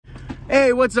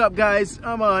Hey, what's up guys?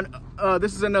 I'm on,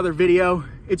 this is another video.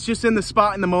 It's just in the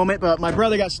spot in the moment, but my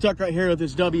brother got stuck right here with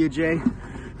his WJ.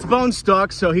 It's bone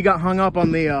stuck, so he got hung up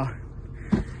on the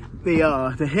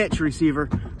hitch receiver.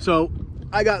 So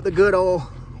I got the good old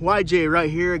YJ right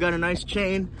here. I got a nice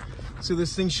chain, so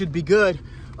this thing should be good.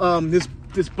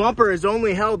 This bumper is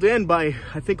only held in by,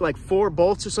 I think, like 4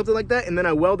 bolts or something like that, and then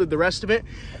I welded the rest of it.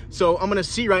 So I'm gonna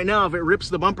see right now if it rips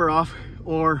the bumper off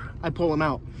or I pull him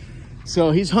out.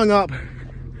 So he's hung up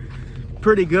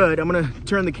pretty good. I'm gonna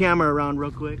turn the camera around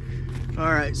real quick.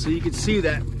 All right, so you can see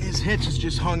that his hitch is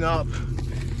just hung up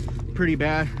pretty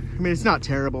bad. I mean, it's not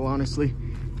terrible, honestly.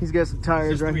 He's got some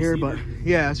tires right here, but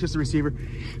yeah, it's just a receiver.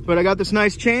 But I got this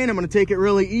nice chain. I'm gonna take it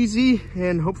really easy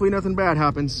and hopefully nothing bad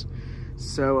happens.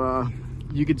 So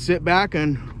you could sit back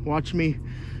and watch me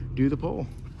do the pull.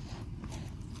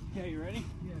 Okay, you ready?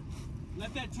 Yeah.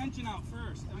 Let that tension out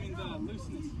first. I mean, the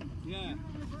looseness. Yeah.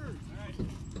 All right.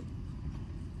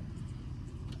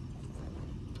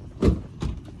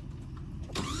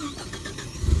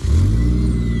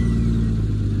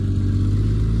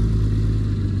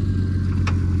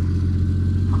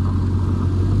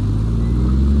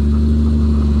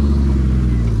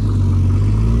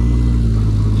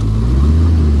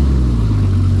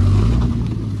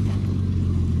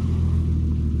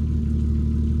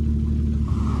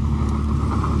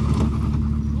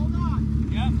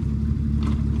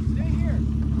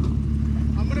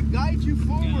 You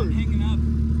forward. Yeah, I'm hanging up.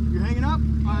 You're hanging up?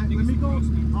 Yeah, all right, let me go.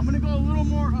 I'm gonna go a little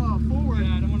more forward.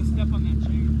 Yeah, I don't want to step on that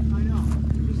chain. I know.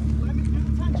 Just let me do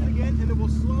the tension again, and then we'll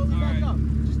slowly back up.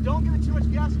 Just don't give it too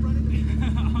much gas running.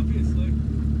 Obviously.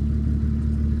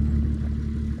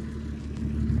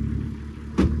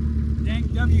 Dang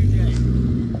WJ.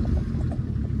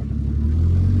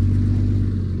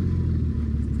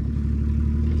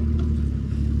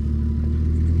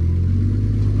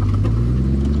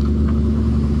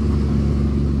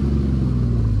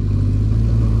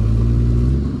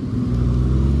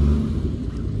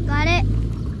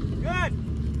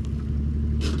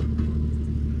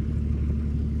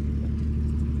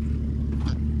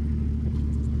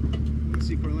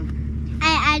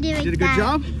 I did a good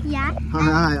job? Yeah. All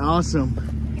right, awesome.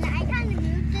 And I kind of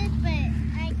moved this,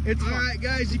 but it's all right,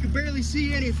 guys. You can barely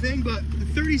see anything, but the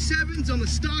 37s on the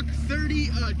stock 30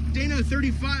 Dana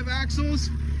 35 axles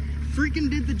freaking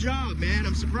did the job, man.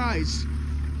 I'm surprised.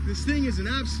 This thing is an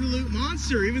absolute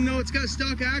monster, even though it's got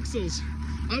stock axles.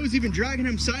 I was even dragging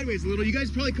him sideways a little. You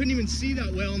guys probably couldn't even see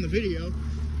that well in the video,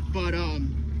 but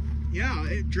yeah,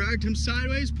 it dragged him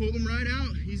sideways, pulled him right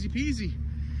out, easy peasy.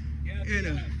 Yeah,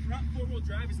 and front 4-wheel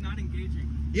drive is not engaging.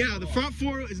 Yeah, the front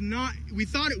 4 is not. We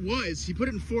thought it was. He put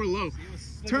it in 4 low.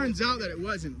 Turns out that it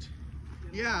wasn't.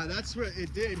 Yeah, that's what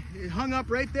it did. It hung up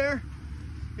right there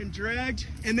and dragged.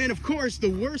 And then, of course, the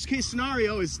worst case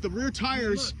scenario is the rear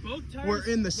tires, were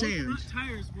in the sand. Both front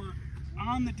tires were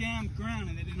on the damn ground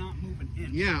and they did not move an inch.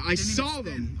 Yeah, I saw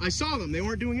them. I saw them. They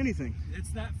weren't doing anything.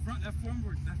 It's that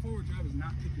forward drive is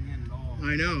not kicking in at all.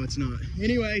 I know it's not.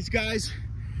 Anyways, guys,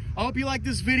 I hope you like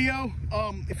this video.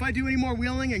 If I do any more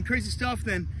wheeling and crazy stuff,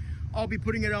 then I'll be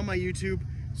putting it on my YouTube.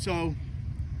 So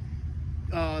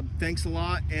thanks a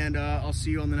lot, and I'll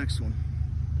see you on the next one.